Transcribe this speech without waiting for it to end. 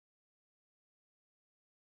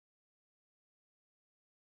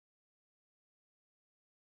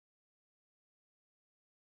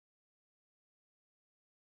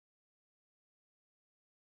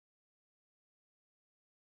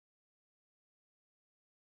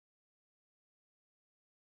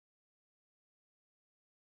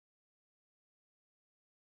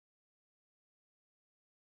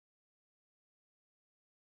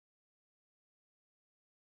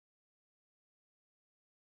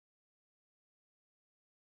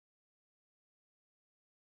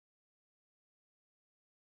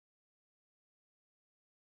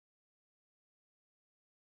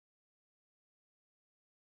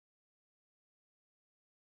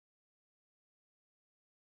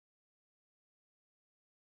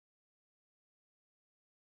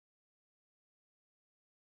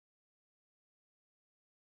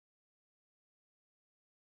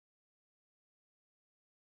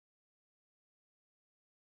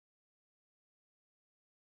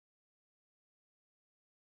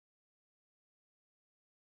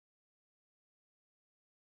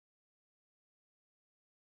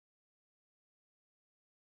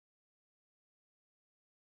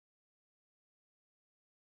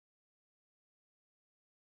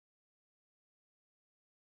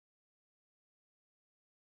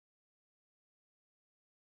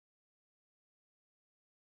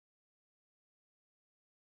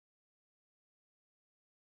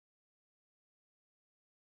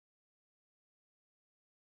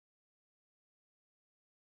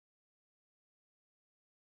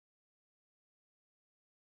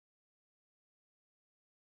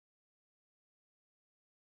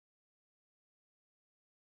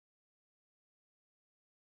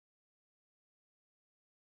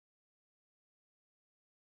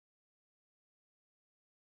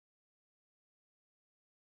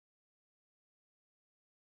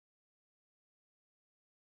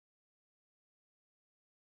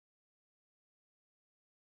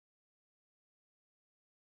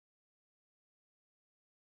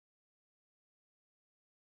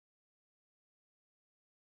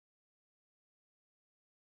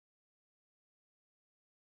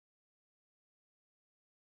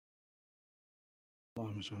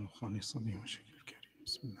واجعله خالصا لوجهك الكريم.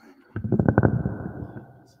 بسم الله.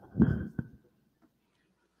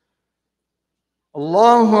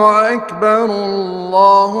 الله أكبر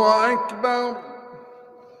الله أكبر.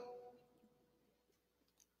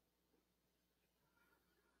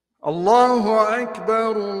 الله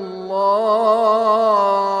أكبر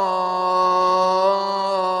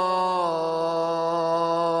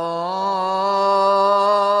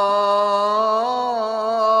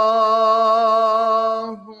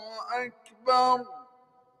الله أكبر.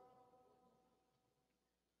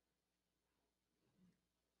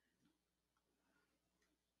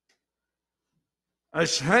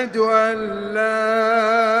 أشهد أن لا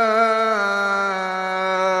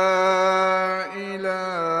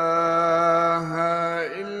إله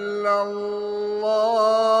إلا الله.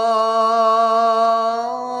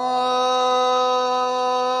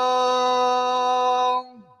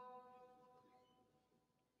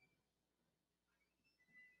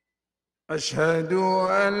 أشهد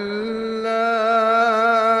أن لا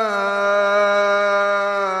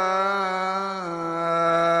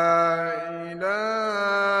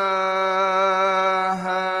إله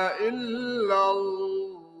إلا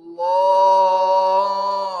الله.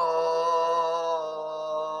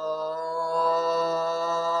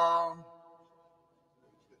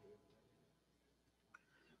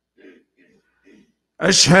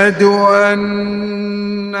 أشهد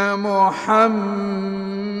أن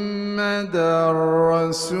محمدًا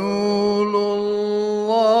رسول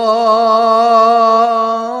الله.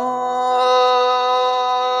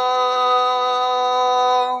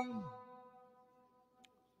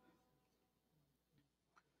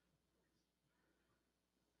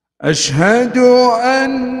 أشهد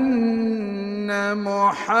أن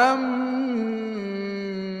محمدًا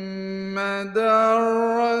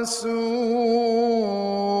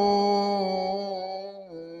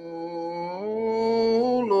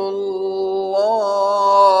رسول الله.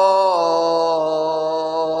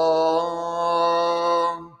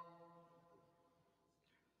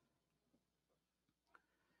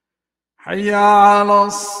 حي على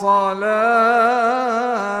الصلاة.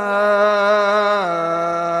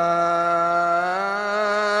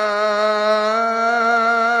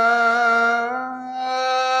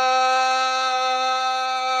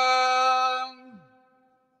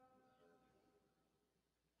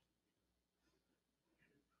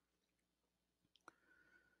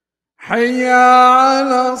 حي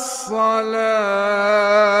على الصلاة.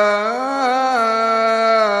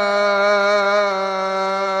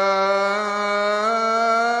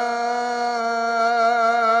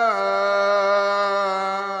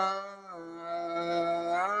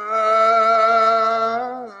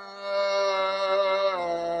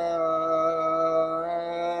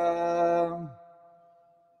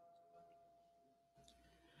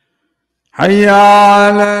 حي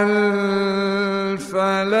على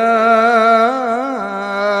الفلاح.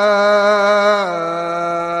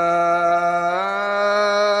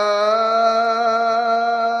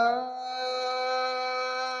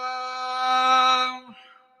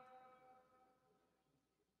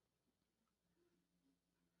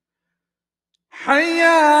 حي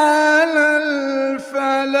على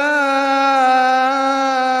الفلاح.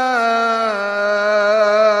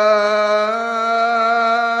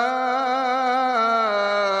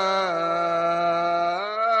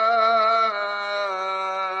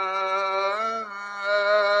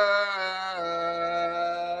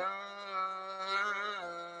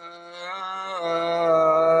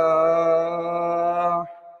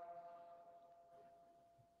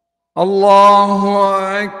 الله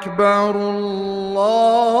أكبر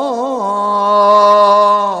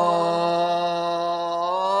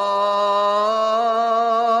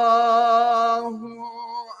الله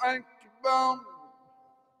أكبر.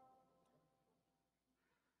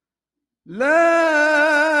 لا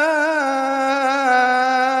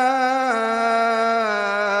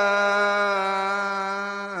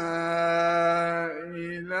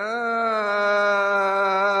إله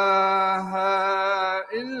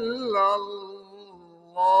إلا الله.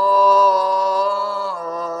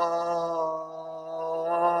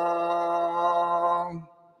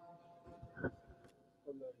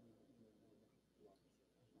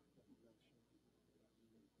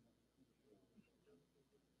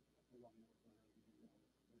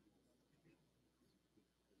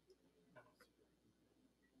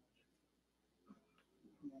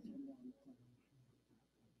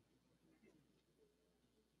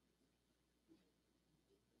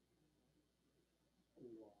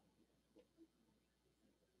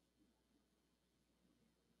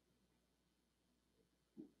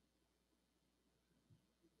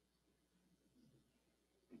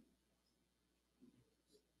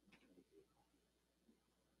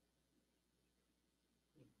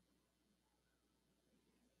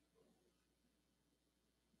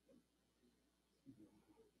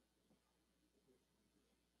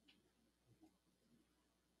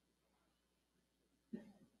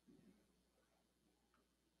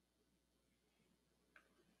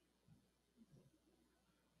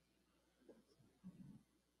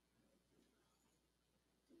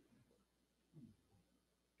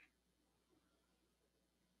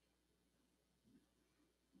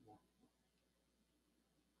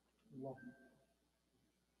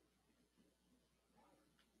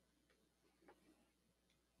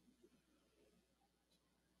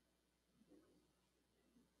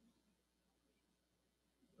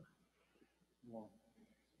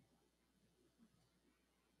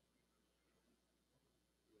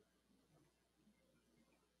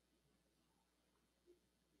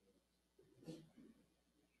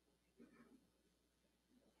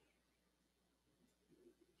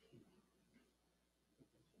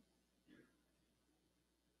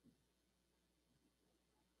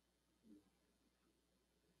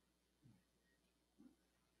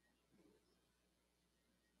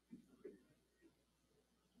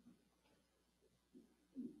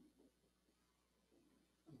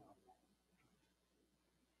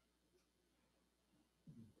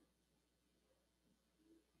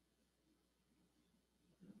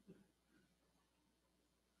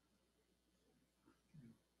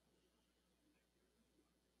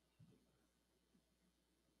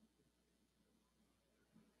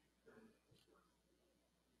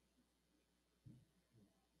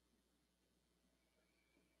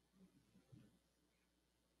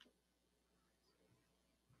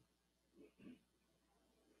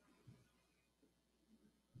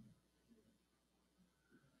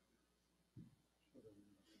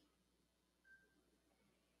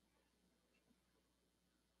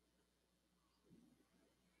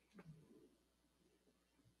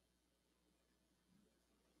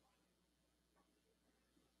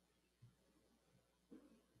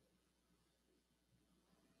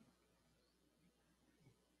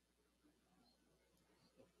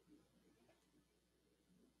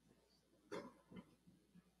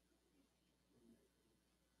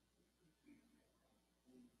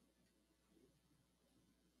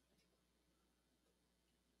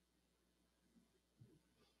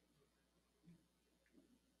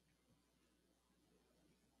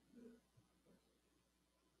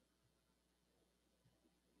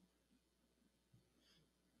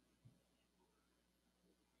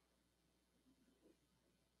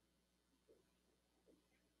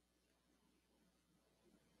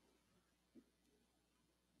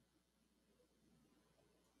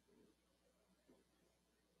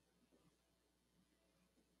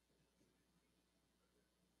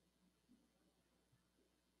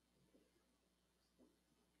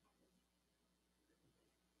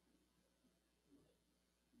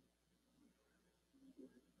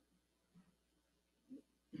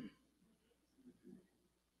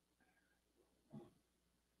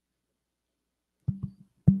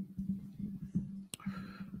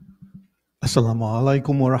 Assalamu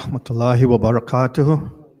alaikum wa rahmatullahi wa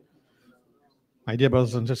barakatuh. My dear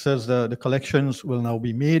brothers and sisters, the collections will now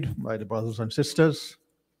be made by the brothers and sisters.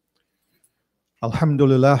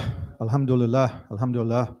 Alhamdulillah, Alhamdulillah,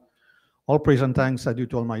 Alhamdulillah. All praise and thanks are due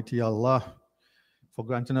to Almighty Allah for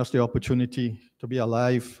granting us the opportunity to be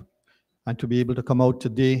alive and to be able to come out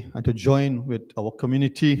today and to join with our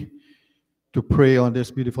community to pray on this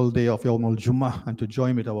beautiful day of Yawm al-Jummah and to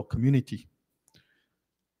join with our community.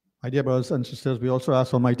 My dear brothers and sisters, we also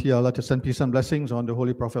ask Almighty Allah to send peace and blessings on the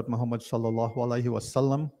Holy Prophet Muhammad sallallahu alaihi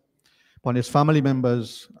wasallam, upon his family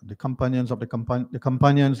members, the companions of the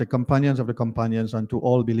companions of the companions, and to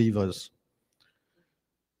all believers.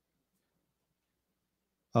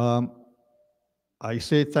 I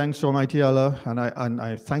say thanks to Almighty Allah, and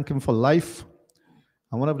I thank Him for life.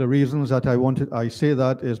 And one of the reasons that I say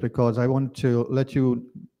that is because I want to let you,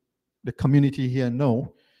 the community here,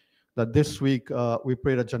 know that this week we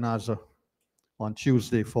prayed a janazah on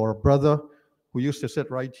Tuesday for a brother who used to sit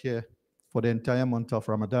right here for the entire month of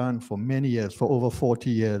Ramadan for many years, for over 40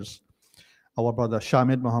 years. Our brother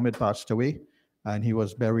Shamid Muhammad passed away, and he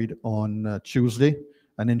was buried on Tuesday.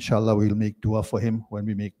 And inshallah, we'll make dua for him when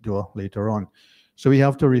we make dua later on. So we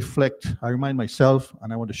have to reflect. I remind myself,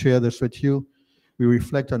 and I want to share this with you. We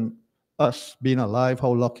reflect on us being alive,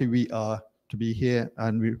 how lucky we are to be here,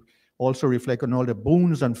 and we also reflect on all the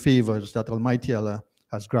boons and favors that Almighty Allah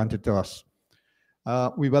has granted to us.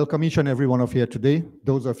 We welcome each and every one of you here today.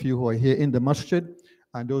 Those of you who are here in the masjid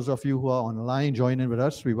and those of you who are online joining with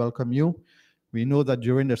us, we welcome you. We know that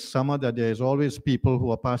during the summer that there is always people who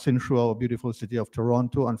are passing through our beautiful city of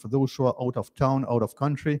Toronto, and for those who are out of town, out of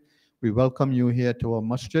country, we welcome you here to our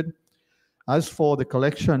masjid. As for the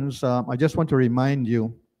collections, I just want to remind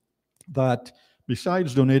you that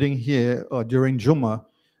besides donating here during Jummah,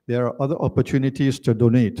 there are other opportunities to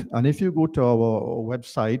donate. And if you go to our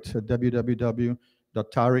website, www.taric.org,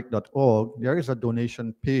 there is a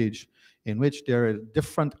donation page in which there are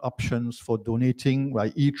different options for donating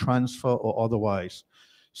by e-transfer or otherwise.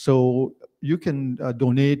 So you can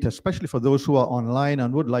donate, especially for those who are online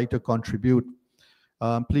and would like to contribute.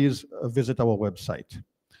 please visit our website.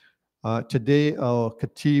 Today, our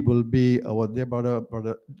khatib will be our dear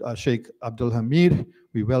brother Sheikh Abdul Hamid.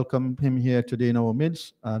 We welcome him here today in our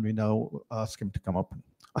midst, and we now ask him to come up.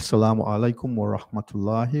 Assalamu alaikum wa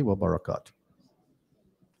rahmatullahi wa barakatuh.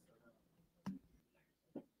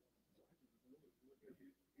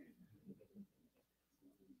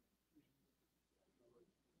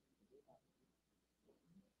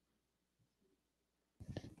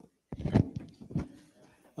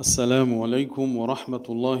 Assalamu alaikum wa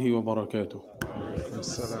rahmatullahi wa barakatuh.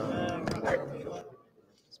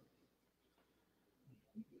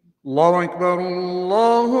 Allahu Akbar,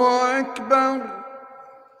 Allahu Akbar,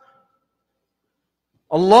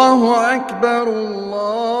 Allahu Akbar,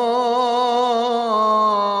 Allahu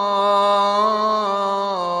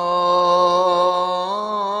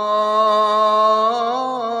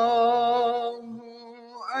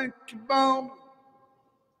Akbar.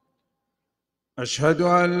 أشهد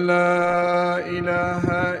أن لا إله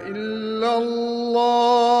إلا الله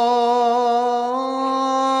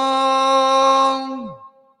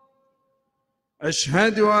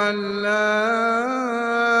أشهد أن لا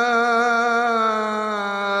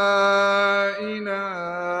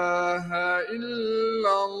إله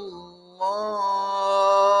إلا الله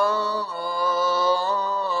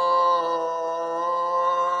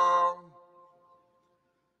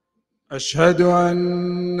أشهد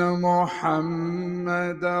أن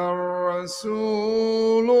محمدا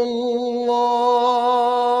رسول الله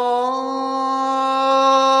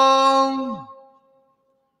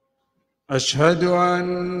أشهد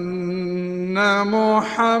أن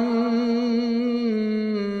محمدا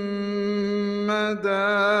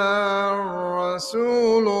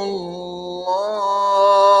رسول الله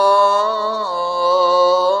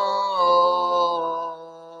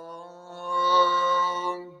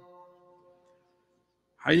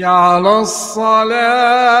حي على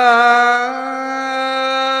الصلاة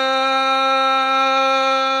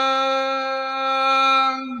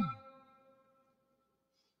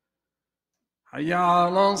حي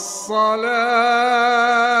على الصلاة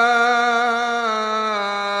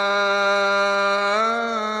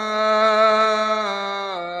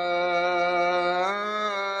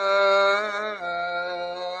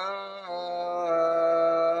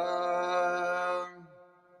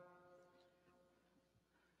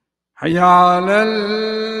حي على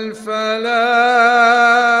الفلاح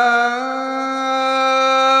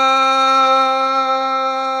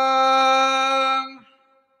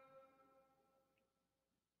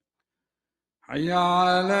حي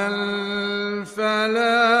على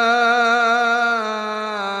الفلاح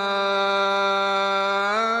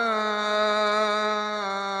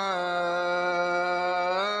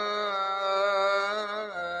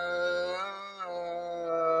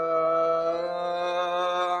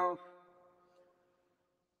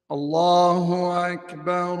الله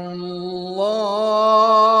أكبر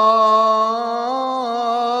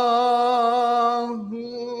الله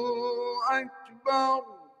أكبر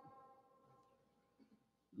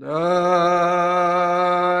لا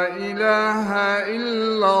إله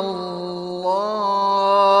إلا الله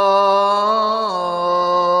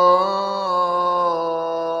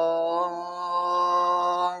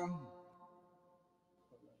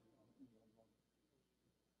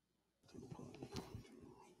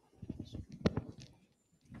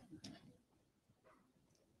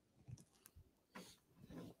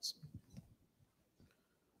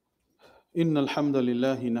إن الحمد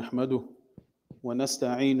لله نحمده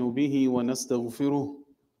ونستعين به ونستغفره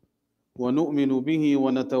ونؤمن به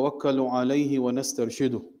ونتوكل عليه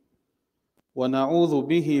ونسترشده ونعوذ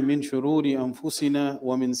به من شرور أنفسنا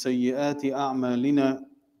ومن سيئات أعمالنا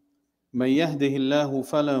من يهده الله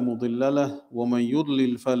فلا مضل له ومن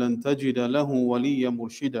يضلل فلن تجد له وليا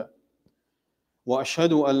مرشدا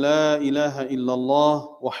وأشهد أن لا إله إلا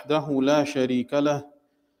الله وحده لا شريك له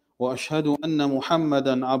وأشهد أن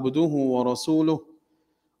محمدا عبده ورسوله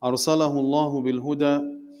أرسله الله بالهدى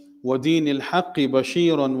ودين الحق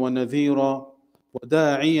بشيرا ونذيرا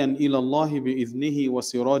وداعيا إلى الله بإذنه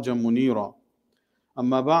وسراجا منيرا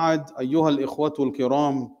أما بعد أيها الإخوة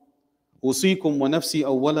الكرام أوصيكم ونفسي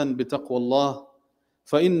أولا بتقوى الله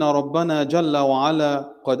فإن ربنا جل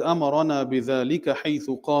وعلا قد أمرنا بذلك حيث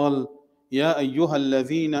قال يا أيها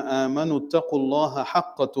الذين آمنوا اتقوا الله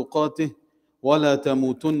حق تقاته ولا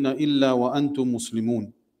تموتن إلا وأنتم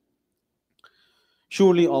مسلمون.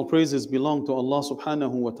 Surely all praises belong to Allah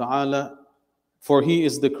subhanahu wa ta'ala, for He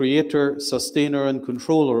is the creator, sustainer and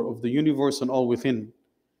controller of the universe and all within.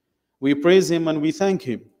 We praise Him and we thank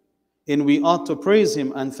Him, and we ought to praise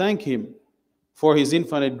Him and thank Him for His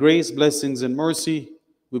infinite grace, blessings and mercy.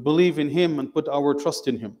 We believe in Him and put our trust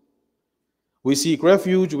in Him. We seek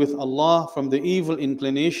refuge with Allah from the evil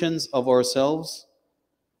inclinations of ourselves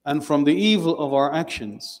and from the evil of our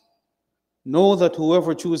actions. Know that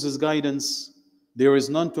whoever chooses guidance, there is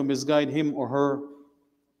none to misguide him or her,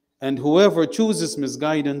 and whoever chooses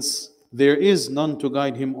misguidance, there is none to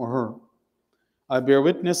guide him or her. I bear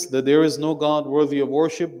witness that there is no God worthy of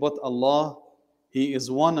worship but Allah. He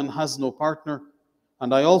is one and has no partner.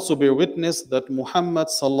 And I also bear witness that Muhammad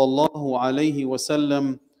sallallahu alayhi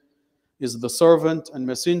wasallam is the servant and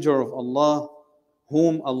messenger of Allah,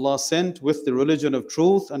 whom Allah sent with the religion of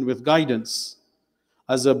truth and with guidance,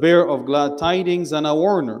 as a bearer of glad tidings and a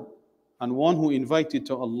warner, and one who invited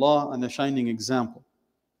to Allah and a shining example.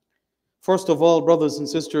 First of all, brothers and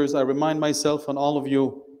sisters, I remind myself and all of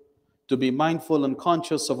you to be mindful and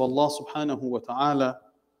conscious of Allah subhanahu wa ta'ala,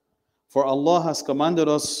 for Allah has commanded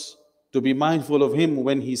us to be mindful of Him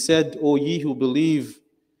when He said, O ye who believe,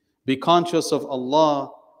 be conscious of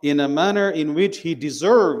Allah in a manner in which He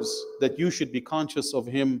deserves that you should be conscious of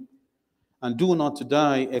Him, and do not to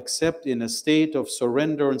die except in a state of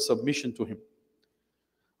surrender and submission to Him.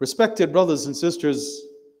 Respected brothers and sisters,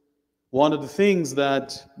 one of the things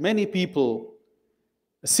that many people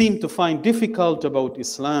seem to find difficult about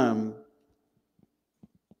Islam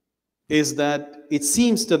is that it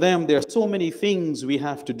seems to them there are so many things we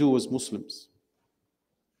have to do as Muslims.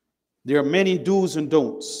 There are many do's and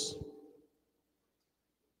don'ts.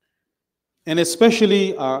 And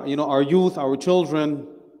especially our youth, our children,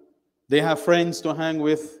 they have friends to hang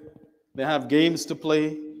with, they have games to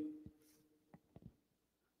play,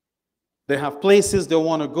 they have places they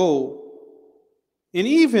want to go. And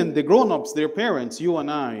even the grown-ups, their parents, you and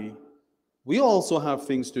I, we also have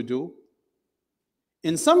things to do.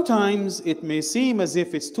 And sometimes it may seem as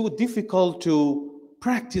if it's too difficult to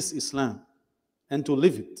practice Islam and to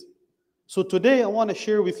live it. So today I want to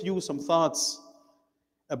share with you some thoughts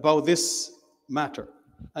about this matter.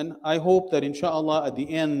 And I hope that inshallah at the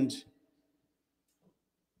end,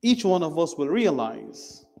 each one of us will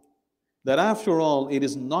realize that after all, it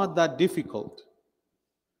is not that difficult.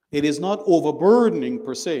 It is not overburdening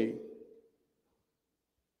per se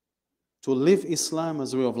to live Islam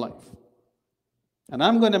as a way of life. And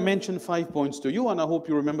I'm going to mention 5 points to you, and I hope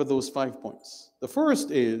you remember those 5 points. The first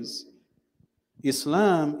is,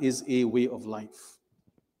 Islam is a way of life.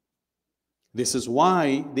 This is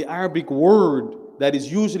why the Arabic word that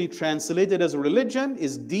is usually translated as religion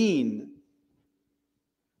is deen.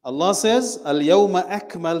 Allah says, Al-yawma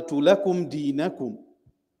akmaltu lakum deenakum.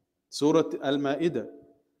 Surah Al-Ma'idah.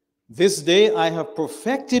 This day I have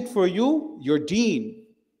perfected for you your deen.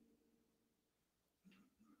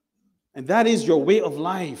 And that is your way of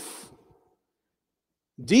life.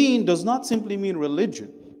 Deen does not simply mean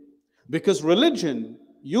religion. Because religion,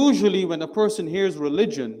 usually when a person hears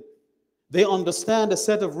religion, they understand a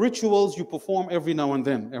set of rituals you perform every now and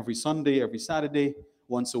then, every Sunday, every Saturday,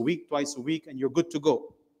 once a week, twice a week, and you're good to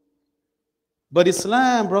go. But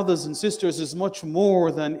Islam, brothers and sisters, is much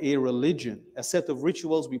more than a religion, a set of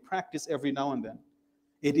rituals we practice every now and then.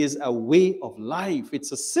 It is a way of life.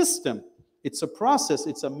 It's a system. It's a process.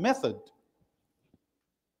 It's a method.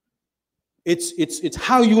 It's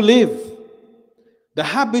how you live. The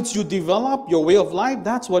habits you develop, your way of life,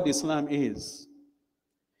 that's what Islam is.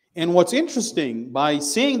 And what's interesting, by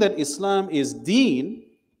saying that Islam is deen,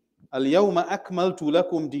 Al-yawma akmaltu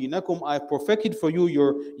lakum deenakum, I perfected for you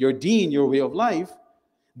your deen, your way of life.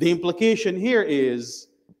 The implication here is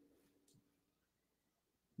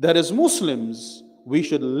that as Muslims, we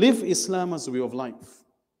should live Islam as a way of life,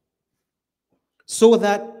 so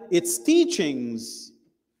that its teachings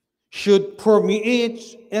should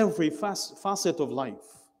permeate every facet of life,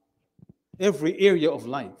 every area of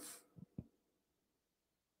life.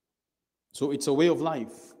 So it's a way of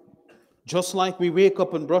life. Just like we wake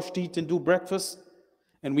up and brush teeth and do breakfast,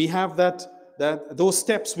 and we have those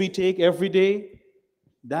steps we take every day,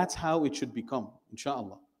 that's how it should become,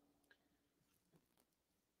 inshallah.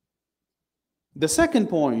 The second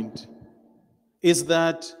point is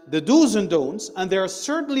that the do's and don'ts, and there are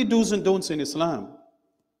certainly do's and don'ts in Islam.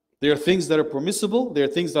 There are things that are permissible, there are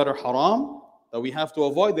things that are haram, that we have to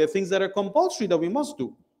avoid, there are things that are compulsory that we must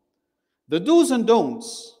do. The do's and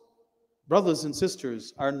don'ts, brothers and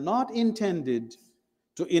sisters, are not intended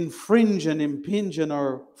to infringe and impinge on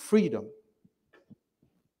our freedom.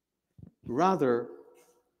 Rather,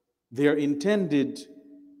 they are intended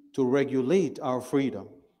to regulate our freedom,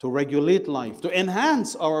 to regulate life, to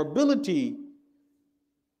enhance our ability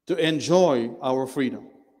to enjoy our freedom.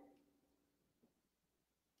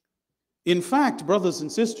 In fact, brothers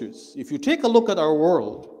and sisters, if you take a look at our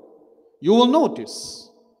world, you will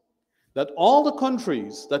notice that all the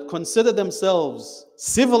countries that consider themselves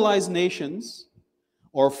civilized nations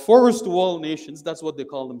or first world nations, that's what they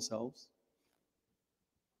call themselves,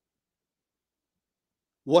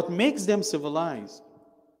 what makes them civilized?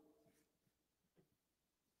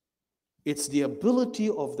 It's the ability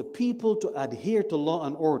of the people to adhere to law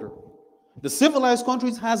and order. The civilized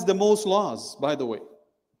countries has the most laws, by the way,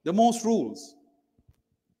 the most rules.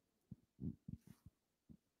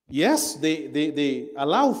 Yes, they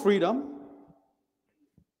allow freedom,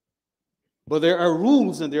 but there are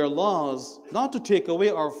rules and there are laws not to take away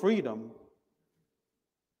our freedom,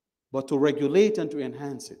 but to regulate and to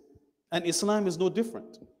enhance it. And Islam is no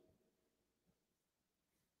different.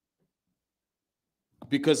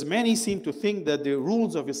 Because many seem to think that the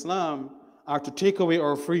rules of Islam are to take away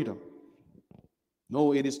our freedom.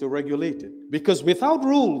 No, it is to regulate it. Because without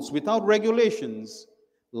rules, without regulations,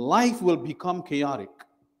 life will become chaotic.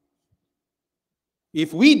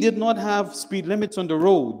 If we did not have speed limits on the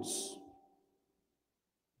roads,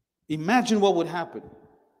 imagine what would happen.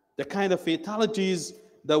 The kind of fatalities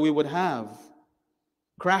that we would have.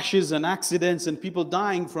 Crashes and accidents and people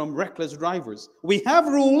dying from reckless drivers. We have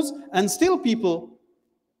rules and still people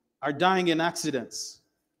are dying in accidents.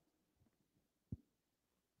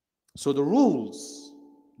 So the rules,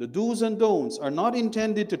 the do's and don'ts, are not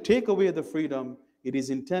intended to take away the freedom. It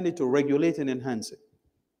is intended to regulate and enhance it.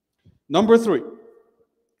 Number 3,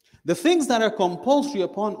 the things that are compulsory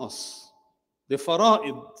upon us, the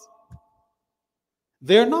fara'id,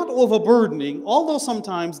 they're not overburdening, although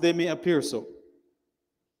sometimes they may appear so.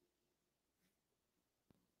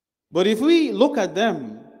 But if we look at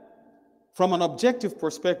them from an objective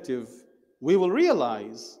perspective, we will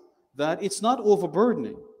realize that it's not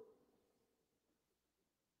overburdening.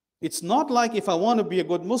 It's not like if I want to be a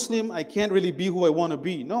good Muslim, I can't really be who I want to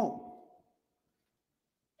be. No.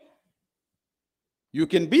 You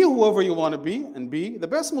can be whoever you want to be and be the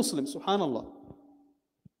best Muslim, subhanAllah.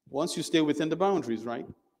 Once you stay within the boundaries, right?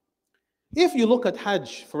 If you look at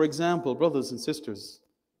Hajj, for example, brothers and sisters,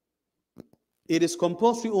 it is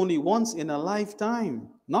compulsory only once in a lifetime.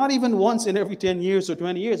 Not even once in every 10 years or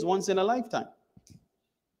 20 years, once in a lifetime.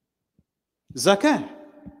 Zakah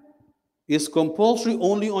is compulsory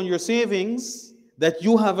only on your savings that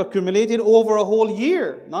you have accumulated over a whole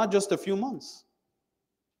year, not just a few months.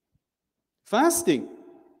 Fasting.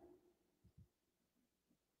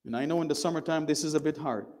 And I know in the summertime this is a bit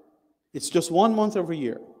hard. It's just 1 month every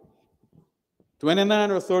year.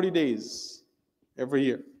 29 or 30 days every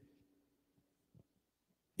year.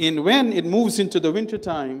 And when it moves into the winter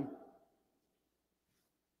time,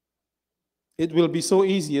 it will be so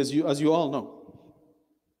easy, as you all know.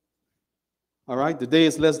 All right, the day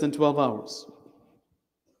is less than 12 hours.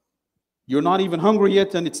 You're not even hungry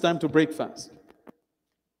yet, and it's time to break fast.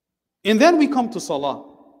 And then we come to Salah.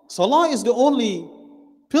 Salah is the only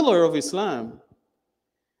pillar of Islam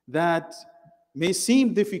that may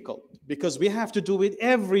seem difficult because we have to do it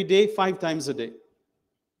every day, 5 times a day.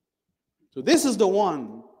 So this is the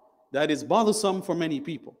one that is bothersome for many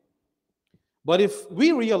people. But if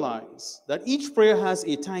we realize that each prayer has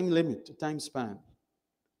a time limit, a time span,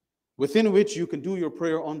 within which you can do your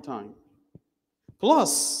prayer on time,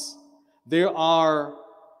 plus there are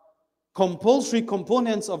compulsory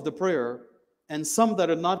components of the prayer and some that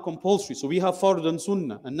are not compulsory. So we have fard and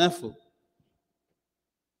sunnah and nafil.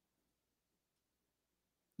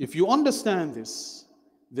 If you understand this,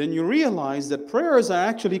 then you realize that prayers are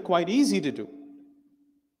actually quite easy to do.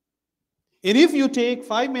 And if you take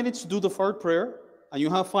 5 minutes to do the fard prayer, and you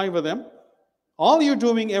have 5 of them, all you're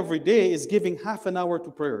doing every day is giving half an hour to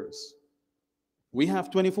prayers. We have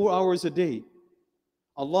 24 hours a day.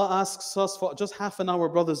 Allah asks us for just half an hour,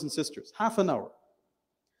 brothers and sisters, half an hour.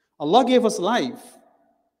 Allah gave us life.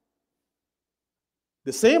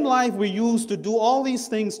 The same life we use to do all these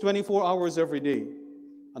things 24 hours every day.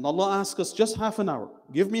 And Allah asks us just half an hour.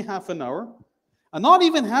 Give me half an hour. And not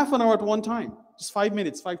even half an hour at one time. Just 5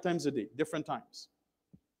 minutes, 5 times a day, different times.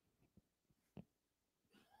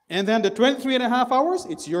 And then the 23 and a half hours,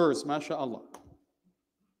 it's yours, mashallah.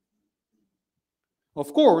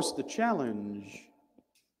 Of course, the challenge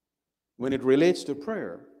when it relates to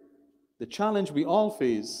prayer, the challenge we all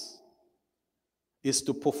face is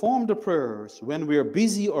to perform the prayers when we are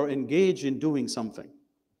busy or engaged in doing something.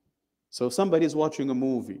 So if somebody's watching a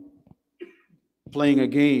movie, playing a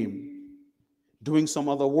game, doing some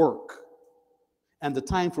other work, and the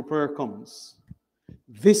time for prayer comes,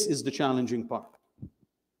 this is the challenging part.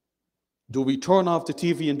 Do we turn off the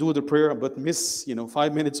TV and do the prayer but miss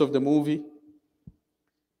 5 minutes of the movie?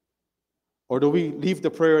 Or do we leave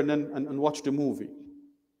the prayer and watch the movie?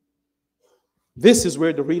 This is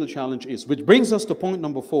where the real challenge is, which brings us to point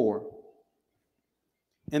number 4.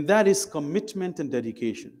 And that is commitment and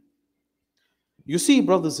dedication. You see,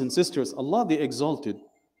 brothers and sisters, Allah the Exalted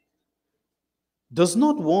does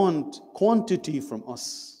not want quantity from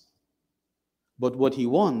us, but what He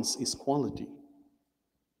wants is quality.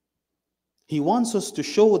 He wants us to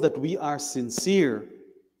show that we are sincere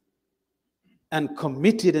and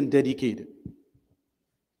committed and dedicated.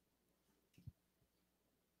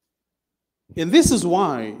 And this is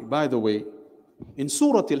why, by the way, in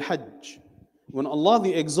Surah Al-Hajj, when Allah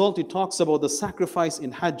the Exalted talks about the sacrifice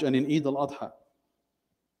in Hajj and in Eid al-Adha,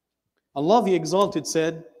 Allah the Exalted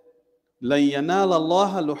said, لَن يَنَالَ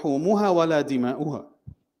اللَّهَ لُحُومُهَا وَلَا دِمَاؤُهَا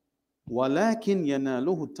وَلَكِنْ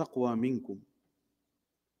يَنَالُهُ التَّقْوَى مِنْكُمْ.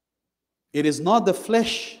 It is not the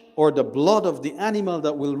flesh or the blood of the animal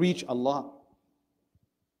that will reach Allah.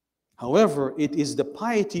 However, it is the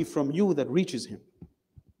piety from you that reaches Him.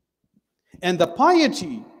 And the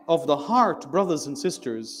piety of the heart, brothers and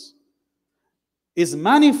sisters, is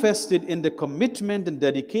manifested in the commitment and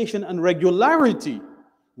dedication and regularity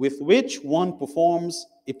with which one performs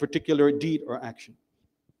a particular deed or action.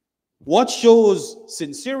 What shows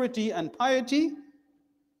sincerity and piety?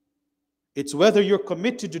 It's whether you're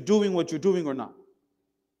committed to doing what you're doing or not.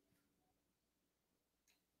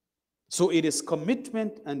 So it is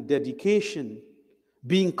commitment and dedication,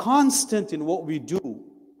 being constant in what we do.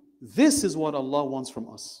 This is what Allah wants from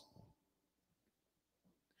us.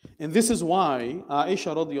 And this is why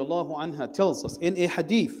Aisha radiallahu anha tells us in a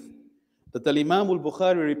hadith that the Imam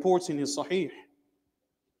al-Bukhari reports in his Sahih.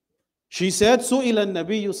 She said, سُئِلَ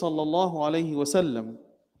النَّبِيُّ صَلَّى اللَّهُ عَلَيْهِ وَسَلَّمَ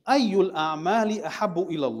أَيُّ الْأَعْمَالِ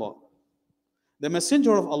أَحَبُّ إِلَى اللَّهِ. The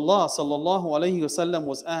Messenger of Allah sallallahu alayhi wasallam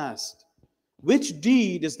was asked, which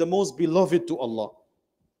deed is the most beloved to Allah?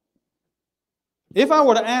 If I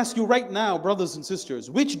were to ask you right now, brothers and sisters,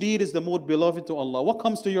 which deed is the most beloved to Allah, what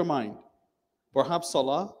comes to your mind? Perhaps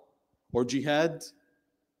salah, or jihad,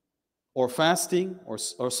 or fasting, or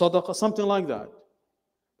sadaqah, something like that.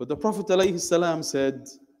 But the Prophet ﷺ said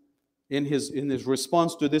in his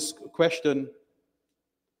response to this question,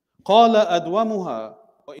 قَالَ أَدْوَمُهَا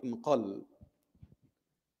وَإِنْ قَلَّ.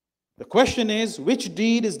 The question is, which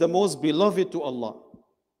deed is the most beloved to Allah?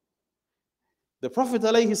 The Prophet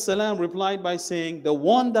ﷺ replied by saying, the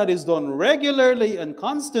one that is done regularly and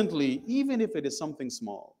constantly, even if it is something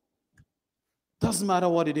small. Doesn't matter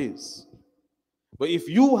what it is. But if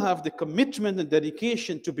you have the commitment and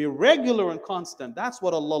dedication to be regular and constant, that's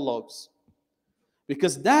what Allah loves.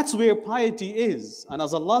 Because that's where piety is. And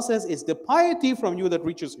as Allah says, it's the piety from you that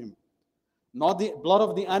reaches Him. Not the blood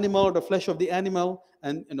of the animal or the flesh of the animal.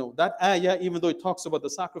 And that ayah, even though it talks about the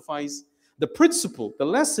sacrifice, the principle, the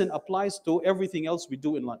lesson applies to everything else we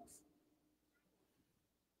do in life.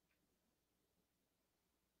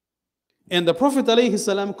 And the Prophet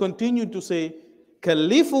ﷺ continued to say,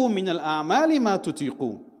 كَلِّفُوا مِنَ الْأَعْمَالِ مَا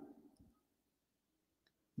تُطِيقُونَ.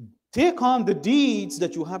 Take on the deeds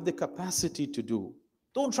that you have the capacity to do.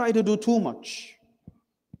 Don't try to do too much.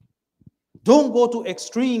 Don't go to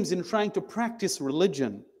extremes in trying to practice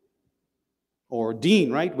religion or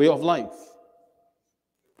deen, right? Way of life.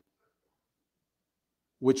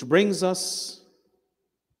 Which brings us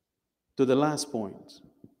to the last point.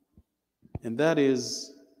 And that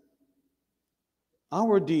is,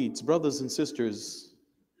 our deeds, brothers and sisters,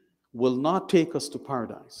 will not take us to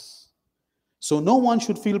paradise. So no one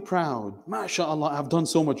should feel proud. MashaAllah, I've done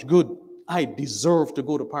so much good. I deserve to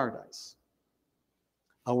go to paradise.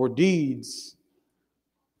 Our deeds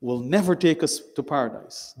will never take us to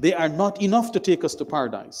paradise. They are not enough to take us to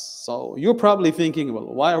paradise. So you're probably thinking, well,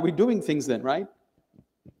 why are we doing things then, right?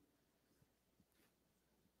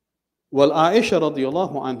 Well, Aisha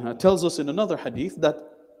radiallahu anha tells us in another hadith that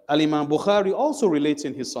Al-Imam Bukhari also relates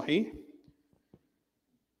in his Sahih.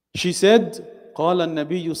 She said, قال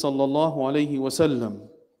النبي صلى الله عليه وسلم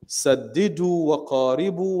سددوا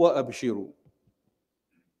وقاربوا وأبشروا.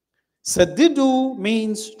 Saddidu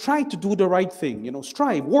means try to do the right thing.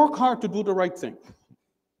 Strive, work hard to do the right thing.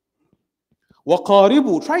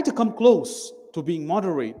 Waqaribu, try to come close to being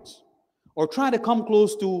moderate, or try to come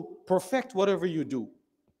close to perfect whatever you do.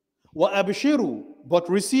 Wa abshiru, but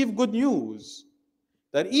receive good news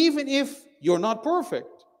that even if you're not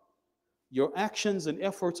perfect, your actions and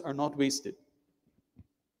efforts are not wasted.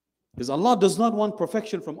 Because Allah does not want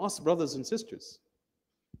perfection from us, brothers and sisters.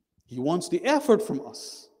 He wants the effort from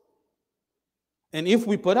us. And if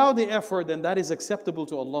we put out the effort, then that is acceptable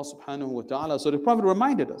to Allah subhanahu wa ta'ala. So the Prophet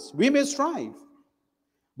reminded us, we may strive,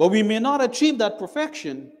 but we may not achieve that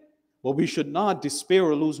perfection, but we should not despair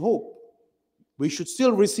or lose hope. We should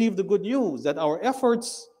still receive the good news that our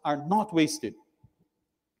efforts are not wasted.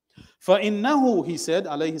 فَإِنَّهُ, he said,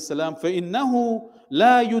 alayhi salam, فَإِنَّهُ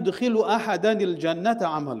لا يدخل أحدا الجنة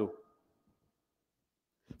عمله.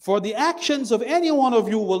 For the actions of any one of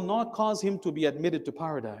you will not cause him to be admitted to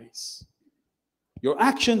paradise. Your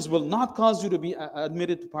actions will not cause you to be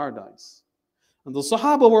admitted to paradise. And the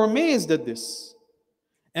Sahaba were amazed at this.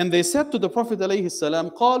 And they said to the Prophet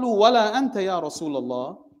ﷺ, قالوا ولا أنت يا رسول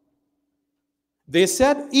الله. They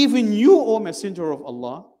said, even you, O Messenger of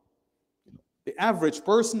Allah. The average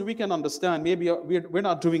person, we can understand, maybe we're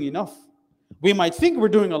not doing enough. We might think we're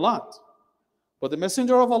doing a lot. But the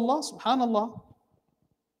Messenger of Allah, subhanallah.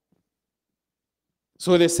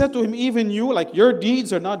 So they said to him, even you, like your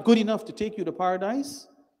deeds are not good enough to take you to paradise?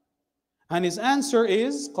 And his answer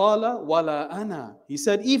is, قَالَ وَلَا أَنَا. He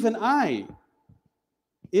said, even I.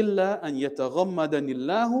 إِلَّا أَن يَتَغَمَّدَنِ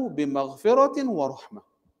اللَّهُ بِمَغْفِرَةٍ وَرَحْمَةٍ.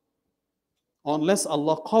 Unless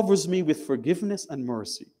Allah covers me with forgiveness and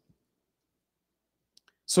mercy.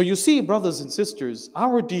 So you see, brothers and sisters,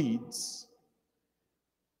 our deeds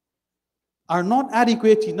are not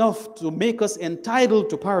adequate enough to make us entitled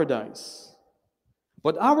to paradise.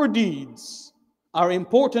 But our deeds are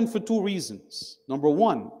important for two reasons. Number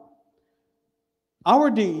one, our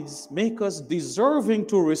deeds make us deserving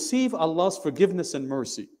to receive Allah's forgiveness and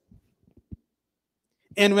mercy.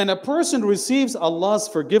 And when a person receives Allah's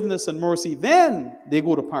forgiveness and mercy, then they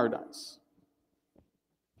go to paradise.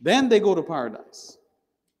 Then they go to paradise.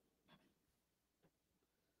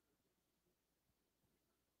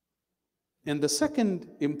 And the second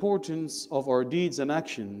importance of our deeds and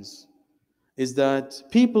actions is that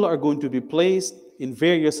people are going to be placed in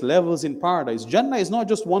various levels in paradise. Jannah is not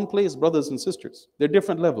just one place, brothers and sisters. They're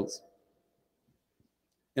different levels.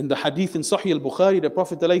 In the hadith in Sahih al-Bukhari, the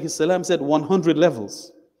Prophet ﷺ said 100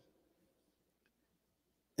 levels.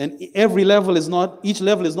 And every level is not, each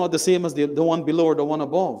level is not the same as the one below or the one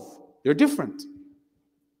above. They're different.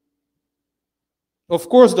 Of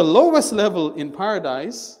course, the lowest level in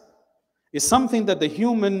paradise is something that the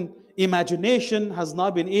human imagination has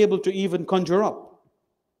not been able to even conjure up.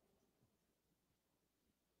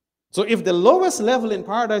 So if the lowest level in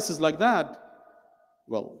paradise is like that,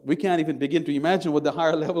 well, we can't even begin to imagine what the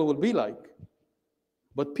higher level will be like.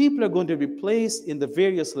 But people are going to be placed in the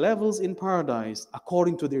various levels in paradise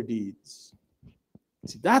according to their deeds.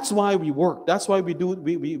 See, that's why we work. That's why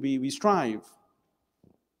we strive.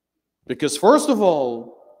 Because first of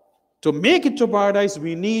all, to make it to paradise,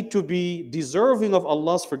 we need to be deserving of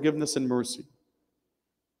Allah's forgiveness and mercy.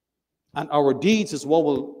 And our deeds is what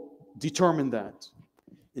will determine that.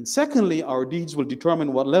 And secondly, our deeds will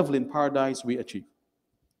determine what level in paradise we achieve.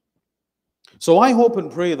 So I hope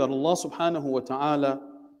and pray that Allah subhanahu wa ta'ala,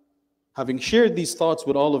 having shared these thoughts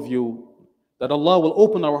with all of you, that Allah will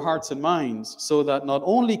open our hearts and minds so that not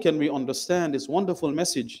only can we understand this wonderful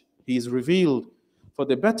message He has revealed for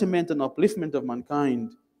the betterment and upliftment of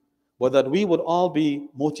mankind, but that we would all be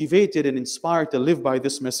motivated and inspired to live by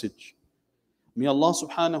this message. May Allah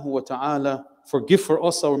subhanahu wa ta'ala forgive for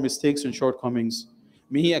us our mistakes and shortcomings.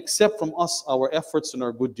 May He accept from us our efforts and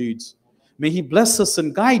our good deeds. May He bless us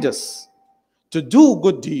and guide us to do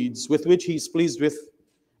good deeds with which He is pleased with.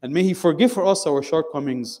 And may He forgive for us our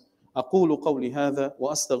shortcomings. أقول قولي هذا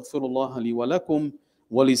وأستغفر الله لي ولكم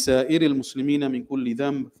ولسائر المسلمين من كل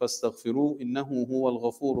ذنب فاستغفروه إنه هو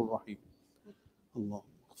الغفور الرحيم. الله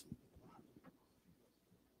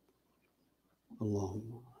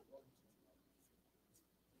اللهم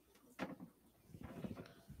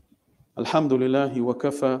الحمد لله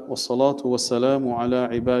وكفى والصلاة والسلام على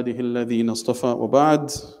عباده الذين اصطفى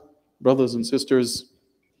وبعد. Brothers and sisters,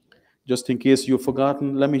 just in case you've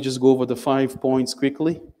forgotten, let me just go over the 5 points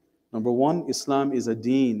quickly. Number one, Islam is a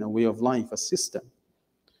deen, a way of life, a system.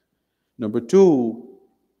 Number two,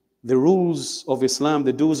 the rules of Islam,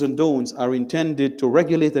 the do's and don'ts, are intended to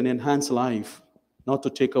regulate and enhance life, not to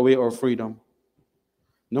take away our freedom.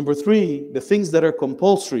 Number three, the things that are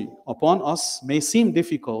compulsory upon us may seem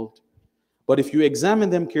difficult, but if you examine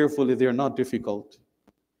them carefully, they are not difficult.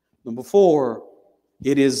 Number four,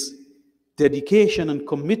 it is dedication and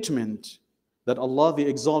commitment that Allah the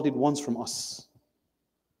Exalted wants from us.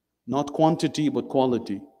 Not quantity, but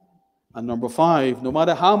quality. And number five, no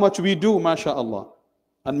matter how much we do, mashallah,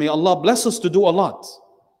 and may Allah bless us to do a lot,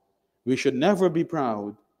 we should never be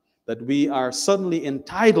proud that we are suddenly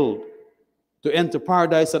entitled to enter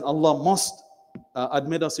paradise and Allah must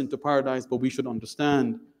admit us into paradise. But we should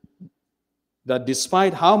understand that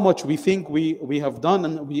despite how much we think we have done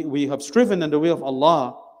and we have striven in the way of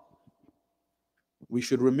Allah, we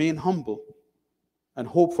should remain humble and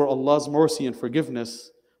hope for Allah's mercy and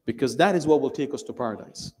forgiveness, because that is what will take us to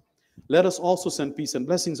paradise. Let us also send peace and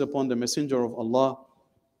blessings upon the Messenger of Allah,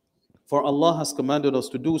 for Allah has commanded us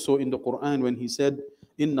to do so in the Quran when He said,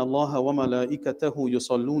 إن الله وملائكته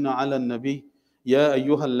يصلون على النبي يا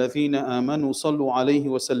أيها الذين آمنوا صلوا عليه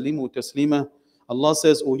وسلموا تسليما. Allah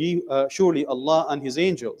says, surely Allah and His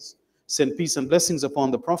angels send peace and blessings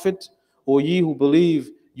upon the Prophet. O ye who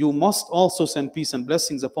believe, you must also send peace and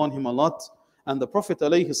blessings upon him a lot. And the Prophet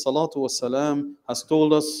ﷺ has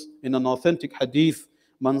told us in an authentic hadith,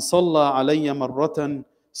 Man salla alayya marratan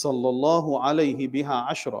sallallahu alayhi biha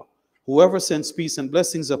ashra. Whoever sends peace and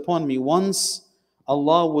blessings upon me once,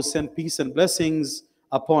 Allah will send peace and blessings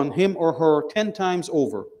upon him or her 10 times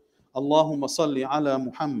over. Allahumma salli ala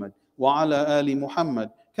Muhammad wa ala ali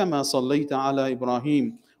Muhammad kama sallayta ala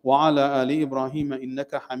Ibrahim wa ala ali Ibrahim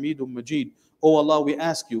innaka hamidun majid. O Allah, we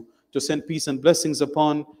ask you to send peace and blessings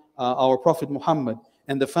upon our Prophet Muhammad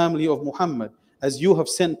and the family of Muhammad, as you have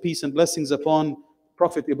sent peace and blessings upon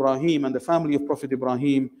Prophet Ibrahim and the family of Prophet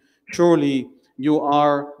Ibrahim. Surely you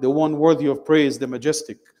are the one worthy of praise, the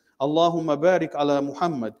majestic. Allahumma barik ala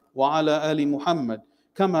Muhammad wa ala ali Muhammad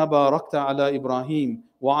kama barakta ala Ibrahim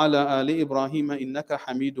wa ala ali Ibrahim innaka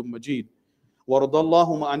hamidun majid. وارض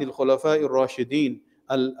اللهم عن الخلفاء الراشدين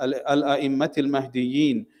الأئمة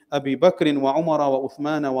المهديين أبي بكر وعمر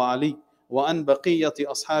وعثمان وعلي وعن بقية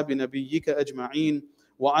أصحاب نبيك أجمعين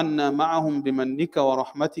وعنا معهم بمنك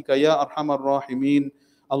ورحمتك يا أرحم الراحمين.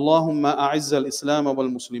 اللهم أعز الإسلام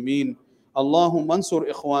والمسلمين. اللهم انصر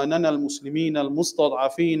إخواننا المسلمين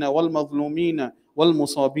المستضعفين والمظلومين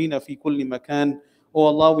والمصابين في كل مكان. O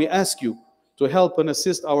Allah, we ask you to help and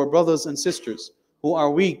assist our brothers and sisters who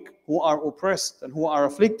are weak, who are oppressed, and who are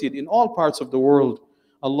afflicted in all parts of the world.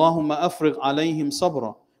 Allahumma afrigh alayhim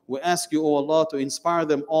sabra. We ask you, O Allah, to inspire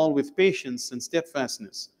them all with patience and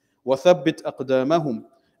steadfastness. وَثَبِّتْ أَقْدَامَهُمْ,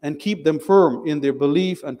 and keep them firm in their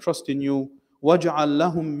belief and trust in you. وَاجْعَلْ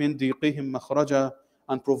لَهُمْ مِنْ ضِيقِهِمْ مَخْرَجًا,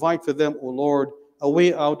 and provide for them, O Lord, a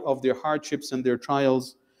way out of their hardships and their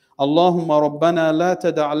trials. Allahumma rabbana la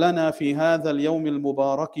tad'a lana fi hadha al-yawm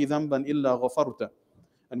al-mubarak dhanban illa ghafarta.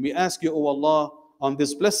 And we ask you, O Allah, on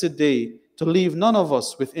this blessed day, to leave none of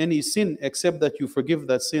us with any sin except that you forgive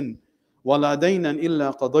that sin. وَلَا دَيْنًا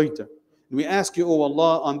إِلَّا قَضَيْتَ. We ask you, O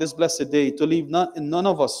Allah, on this blessed day, to leave none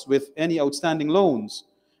of us with any outstanding loans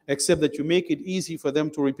except that you make it easy for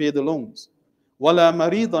them to repay the loans. وَلَا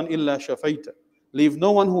مَرِيضًا إِلَّا شَفَيْتَ. Leave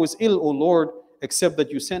no one who is ill, O Lord, except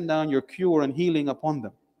that you send down your cure and healing upon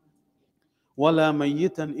them. وَلَا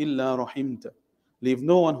مَيِّتًا إِلَّا رَحِمْتَ. Leave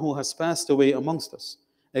no one who has passed away amongst us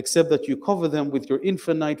except that you cover them with your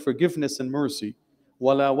infinite forgiveness and mercy.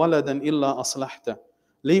 وَلَا وَلَدًا إِلَّا أَصْلَحْتَ.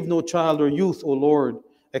 Leave no child or youth, O Lord,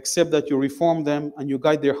 except that you reform them and you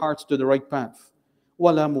guide their hearts to the right path.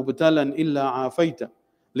 وَلَا مُبْتَلًا إِلَّا عَافَيْتَ.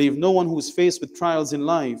 Leave no one who is faced with trials in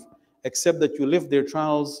life except that you lift their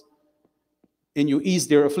trials and you ease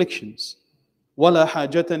their afflictions. وَلَا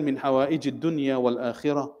حَاجَةً مِنْ حَوَائِجِ الدُّنْيَا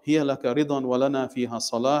وَالْآخِرَةِ هِيَ لَكَ رِضًا وَلَنَا فِيهَا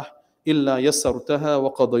صَلَاحٌ إِلَّا يَسَّرْتَهَا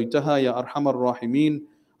وَقَضَيْتَهَا يَا أَرْحَمَ الراحمين.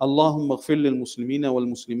 اللهم اغفر للمسلمين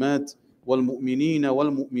والمسلمات والمؤمنين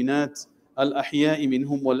والمؤمنات الأحياء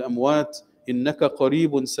منهم والأموات إنك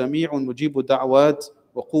قريب سميع مجيب دعوات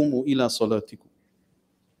وقوموا إلى صلاتكم.